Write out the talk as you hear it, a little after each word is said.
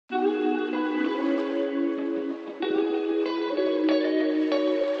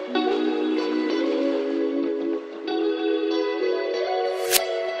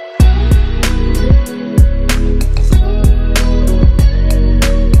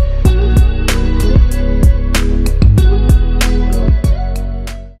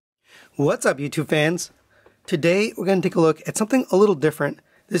What's up, YouTube fans? Today we're going to take a look at something a little different.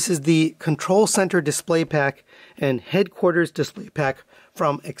 This is the Control Center Display Pack and Headquarters Display Pack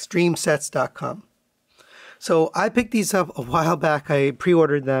from ExtremeSets.com. So I picked these up a while back. I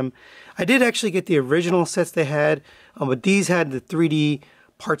pre-ordered them. I did actually get the original sets they had, but these had the 3D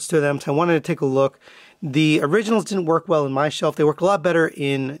parts to them, so I wanted to take a look. The originals didn't work well in my shelf. They work a lot better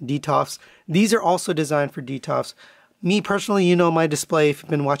in DTOFs. These are also designed for DTOFs. Me personally, you know my display. If you've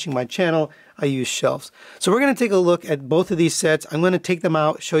been watching my channel, I use shelves. So we're going to take a look at both of these sets. I'm going to take them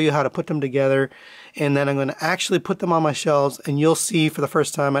out, show you how to put them together, and then I'm going to actually put them on my shelves, and you'll see for the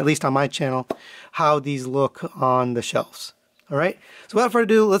first time, at least on my channel, how these look on the shelves. All right? So without further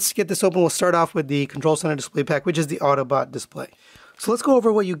ado, let's get this open. We'll start off with the Control Center Display Pack, which is the Autobot display. So let's go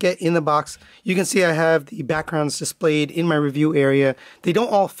over what you get in the box. You can see I have the backgrounds displayed in my review area. They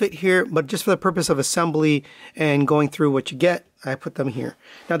don't all fit here, but just for the purpose of assembly and going through what you get, I put them here.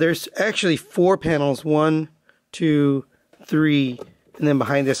 Now there's actually 4 panels, 1, 2, 3, and then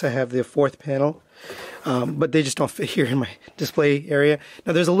behind this I have the 4th panel. But they just don't fit here in my display area.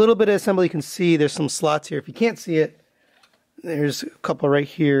 Now there's a little bit of assembly. You can see there's some slots here. If you can't see it, there's a couple right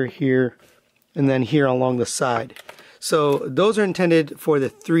here, here, and then here along the side. So those are intended for the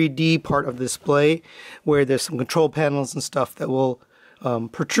 3D part of the display, where there's some control panels and stuff that will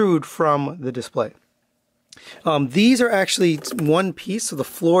protrude from the display. These are actually one piece, so the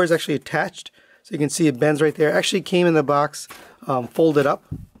floor is actually attached. So you can see it bends right there. It actually came in the box folded up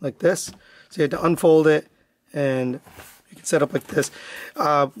like this. So you had to unfold it and you can set up like this.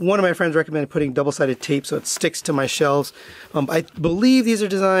 One of my friends recommended putting double-sided tape so it sticks to my shelves. I believe these are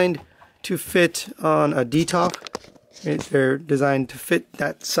designed to fit on a DTOF. They're designed to fit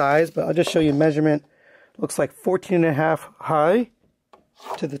that size, but I'll just show you measurement. Looks like 14.5 high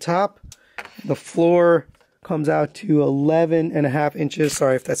to the top. The floor comes out to 11.5 inches.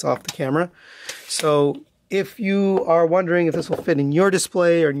 Sorry if that's off the camera. So if you are wondering if this will fit in your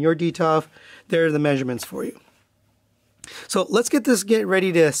display or in your DTOF, there are the measurements for you. So let's get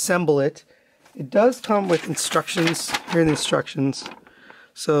ready to assemble it. It does come with instructions. Here are the instructions.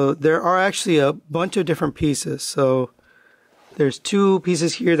 So there are actually a bunch of different pieces. So there's 2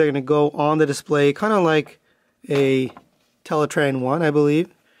 pieces here that are going to go on the display, kind of like a Teletran 1, I believe.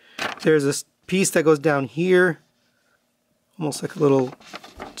 There's a piece that goes down here, almost like a little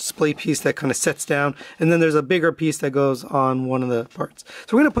display piece that kind of sets down. And then there's a bigger piece that goes on one of the parts.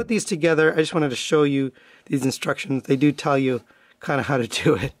 So we're going to put these together. I just wanted to show you these instructions. They do tell you kind of how to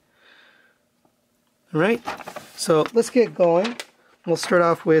do it. All right, so let's get going. We'll start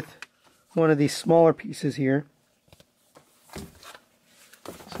off with one of these smaller pieces here.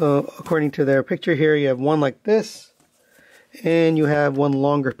 So according to their picture here, you have one like this, and you have one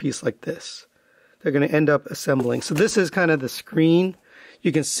longer piece like this. They're going to end up assembling. So this is kind of the screen.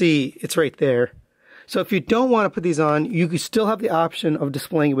 You can see it's right there. So if you don't want to put these on, you can still have the option of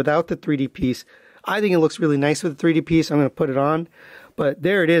displaying it without the 3D piece. I think it looks really nice with the 3D piece. I'm going to put it on, but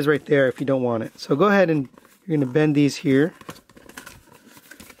there it is right there if you don't want it. So go ahead and you're going to bend these here.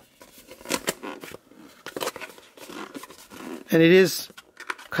 And it is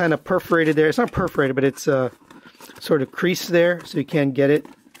kind of perforated there. It's not perforated, but it's sort of creased there, so you can't get it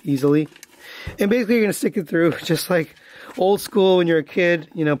easily. And basically you're going to stick it through just like old school when you're a kid,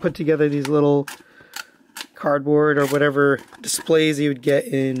 you know, put together these little cardboard or whatever displays you would get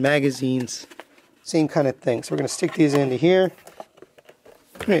in magazines. Same kind of thing. So we're going to stick these into here.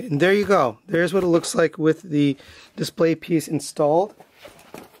 All right, and there you go. There's what it looks like with the display piece installed.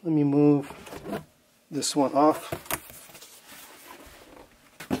 Let me move this one off.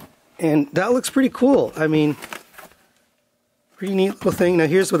 And that looks pretty cool. I mean, pretty neat little thing. Now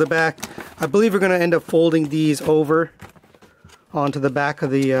here's with the back. I believe we're going to end up folding these over onto the back of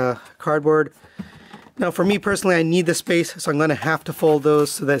the cardboard. Now for me personally, I need the space, so I'm going to have to fold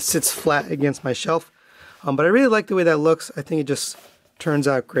those so that it sits flat against my shelf. But I really like the way that looks. I think it just turns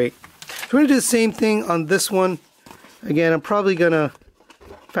out great. So we're going to do the same thing on this one. Again, I'm probably going to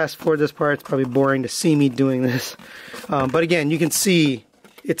fast forward this part. It's probably boring to see me doing this. But again, you can see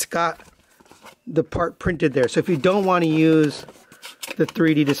it's got the part printed there. So if you don't want to use the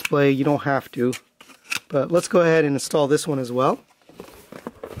 3D display, you don't have to. But let's go ahead and install this one as well.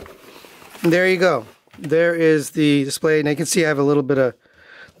 And there you go. There is the display. And you can see I have a little bit of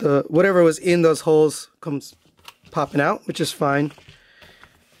the whatever was in those holes comes popping out, which is fine.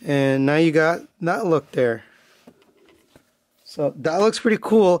 And now you got that look there. So that looks pretty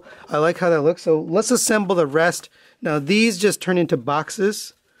cool. I like how that looks. So let's assemble the rest. Now these just turn into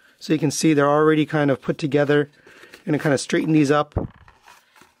boxes. So you can see they're already kind of put together. I'm going to kind of straighten these up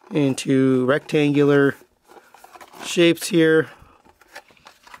into rectangular shapes here.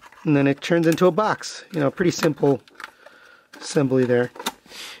 and then it turns into a box. You know, pretty simple assembly there.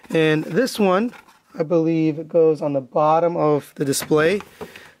 And this one, I believe it goes on the bottom of the display.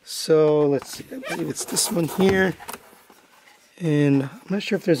 So let's see, I believe it's this one here. And I'm not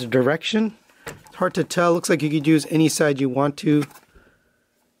sure if there's a direction. It's hard to tell. Looks like you could use any side you want to.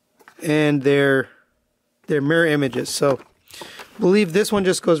 And they're mirror images. So I believe this one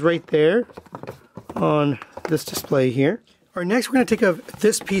just goes right there on this display here. Alright, next we're going to take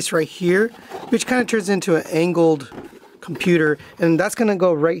this piece right here, which kind of turns into an angled computer, and that's going to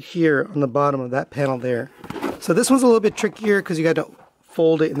go right here on the bottom of that panel there. So this one's a little bit trickier because you got to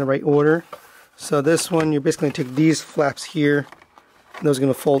fold it in the right order. So this one, you're basically going to take these flaps here, and those are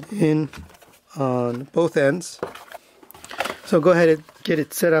going to fold in on both ends. So go ahead and get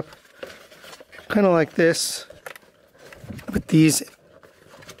it set up kind of like this, with these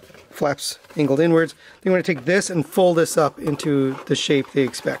flaps angled inwards. Then you want to take this and fold this up into the shape they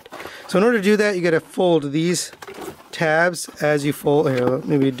expect. So in order to do that, you got to fold these tabs as you fold. Here,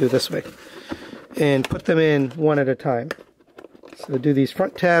 maybe do it this way, and put them in one at a time. So do these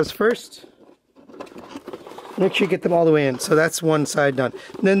front tabs first. Make sure you get them all the way in. So that's one side done.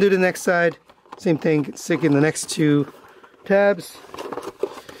 And then do the next side. Same thing. Stick in the next two tabs,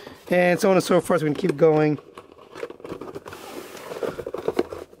 and so on and so forth. We're going to keep going.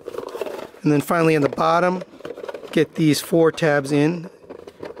 And then finally on the bottom, get these 4 tabs in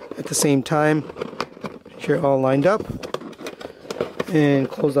at the same time. Make sure all lined up. And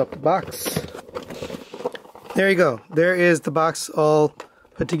close up the box. There you go. There is the box all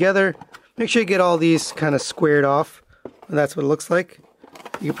put together. Make sure you get all these kind of squared off. And that's what it looks like.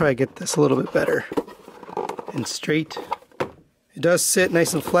 You can probably get this a little bit better and straight. It does sit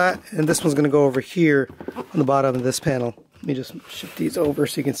nice and flat, and this one's going to go over here on the bottom of this panel. Let me just shift these over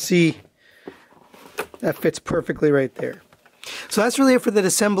so you can see. That fits perfectly right there. So that's really it for the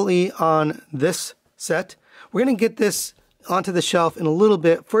assembly on this set. We're going to get this onto the shelf in a little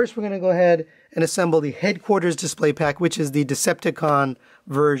bit. First, we're going to go ahead and assemble the headquarters display pack, which is the Decepticon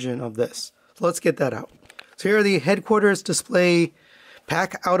version of this. So let's get that out. So here are the headquarters display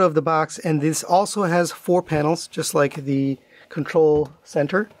pack out of the box, and this also has 4 panels, just like the control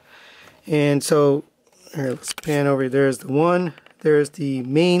center. And so here, let's pan over. There's the one. There's the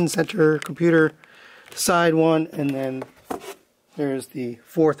main center computer, side one, and then there's the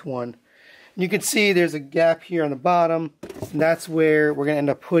 4th one. And you can see there's a gap here on the bottom, and that's where we're going to end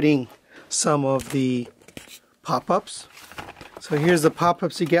up putting some of the pop-ups. So here's the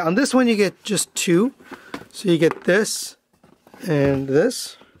pop-ups you get. On this one you get just 2. So you get this and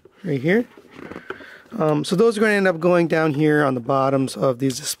this right here. So those are going to end up going down here on the bottoms of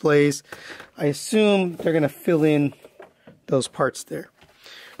these displays. I assume they're going to fill in those parts there.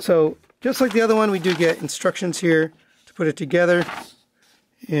 So just like the other one, we do get instructions here to put it together.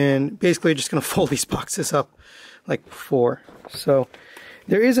 And basically just going to fold these boxes up like before. So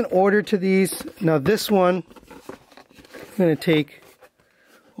there is an order to these. Now this one, I'm going to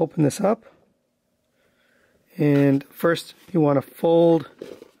open this up. And first you want to fold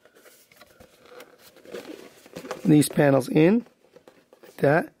these panels in, like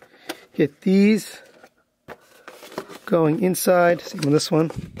that. Get these going inside. Same with this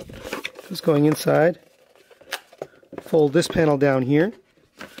one. It's going inside. Fold this panel down here.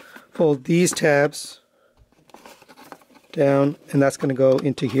 Fold these tabs down, and that's going to go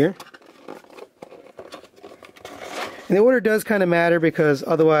into here. And the order does kind of matter because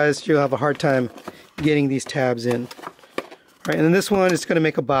otherwise you'll have a hard time getting these tabs in. All right, and then this one is going to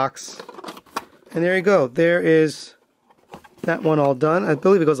make a box. And there you go. There is that one all done. I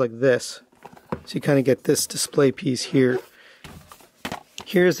believe it goes like this. So you kind of get this display piece here.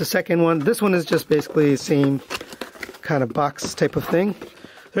 Here's the second one. This one is just basically the same kind of box type of thing.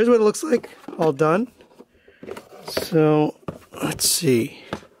 There's what it looks like, all done. So, let's see.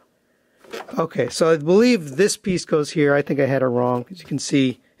 Okay, so I believe this piece goes here. I think I had it wrong. As you can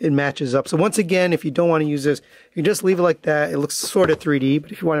see, it matches up. So once again, if you don't want to use this, you can just leave it like that. It looks sort of 3D,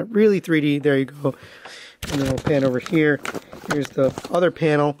 but if you want it really 3D, there you go. And then we'll pan over here. Here's the other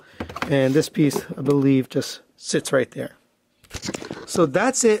panel, and this piece, I believe, just sits right there. So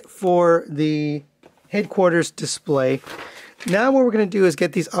that's it for the headquarters display. Now what we're going to do is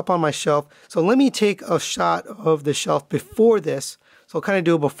get these up on my shelf. So let me take a shot of the shelf before this. So I'll kind of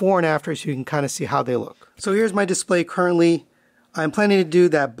do a before and after so you can kind of see how they look. So here's my display currently. I'm planning to do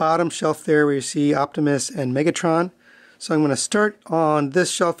that bottom shelf there where you see Optimus and Megatron. So I'm going to start on this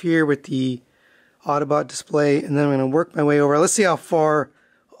shelf here with the Autobot display, and then I'm going to work my way over. Let's see how far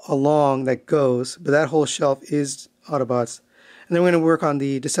along that goes, but that whole shelf is Autobots. And then we're going to work on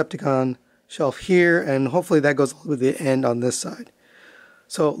the Decepticon shelf here, and hopefully that goes all the way to the end on this side.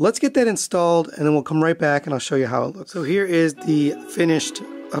 So let's get that installed and then we'll come right back and I'll show you how it looks. So here is the finished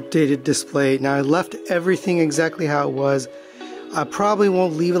updated display. Now I left everything exactly how it was. I probably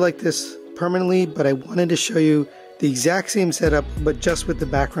won't leave it like this permanently, but I wanted to show you the exact same setup but just with the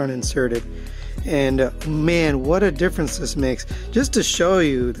background inserted. And man, what a difference this makes. Just to show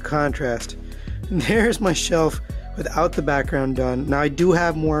you the contrast, there's my shelf without the background done. Now I do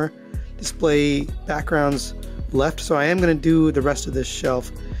have more display backgrounds left, so I am going to do the rest of this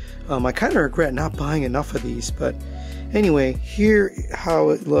shelf. I kind of regret not buying enough of these, but anyway, here how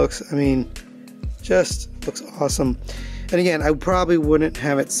it looks. I mean, just looks awesome. And again, I probably wouldn't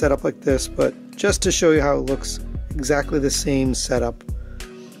have it set up like this, but just to show you how it looks, exactly the same setup.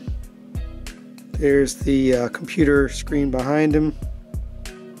 There's the computer screen behind him.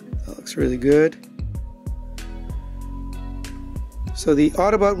 That looks really good. So the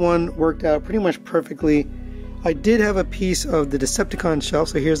Autobot one worked out pretty much perfectly. I did have a piece of the Decepticon shelf,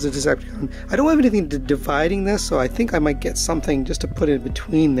 so here's the Decepticon. I don't have anything dividing this, so I think I might get something just to put in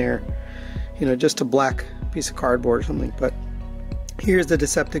between there. You know, just a black piece of cardboard or something. But here's the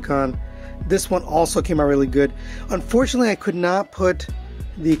Decepticon. This one also came out really good. Unfortunately, I could not put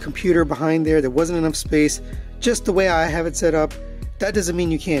the computer behind there. There wasn't enough space. Just the way I have it set up. That doesn't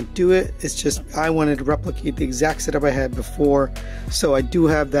mean you can't do it. It's just I wanted to replicate the exact setup I had before. So I do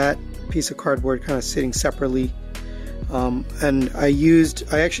have that piece of cardboard kind of sitting separately. And I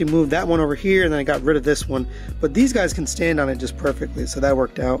actually moved that one over here and then I got rid of this one. But these guys can stand on it just perfectly, so that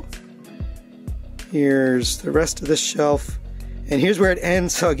worked out. Here's the rest of this shelf. And here's where it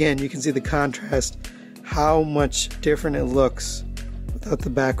ends. So again, you can see the contrast, how much different it looks without the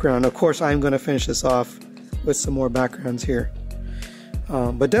background. Of course, I'm going to finish this off with some more backgrounds here.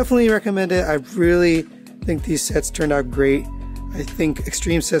 But definitely recommend it. I really think these sets turned out great. I think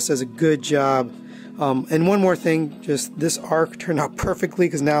Extreme Sets does a good job. And one more thing, just this arc turned out perfectly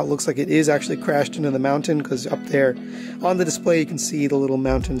because now it looks like it is actually crashed into the mountain, because up there on the display you can see the little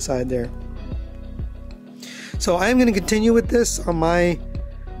mountain side there. So I'm going to continue with this on my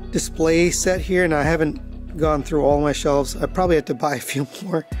display set here, and I haven't gone through all my shelves. I probably have to buy a few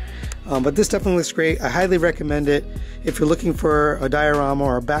more. But this definitely looks great. I highly recommend it if you're looking for a diorama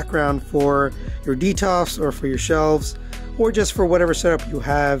or a background for your detofs or for your shelves or just for whatever setup you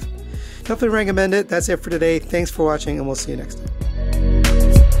have. Definitely recommend it. That's it for today. Thanks for watching and we'll see you next time.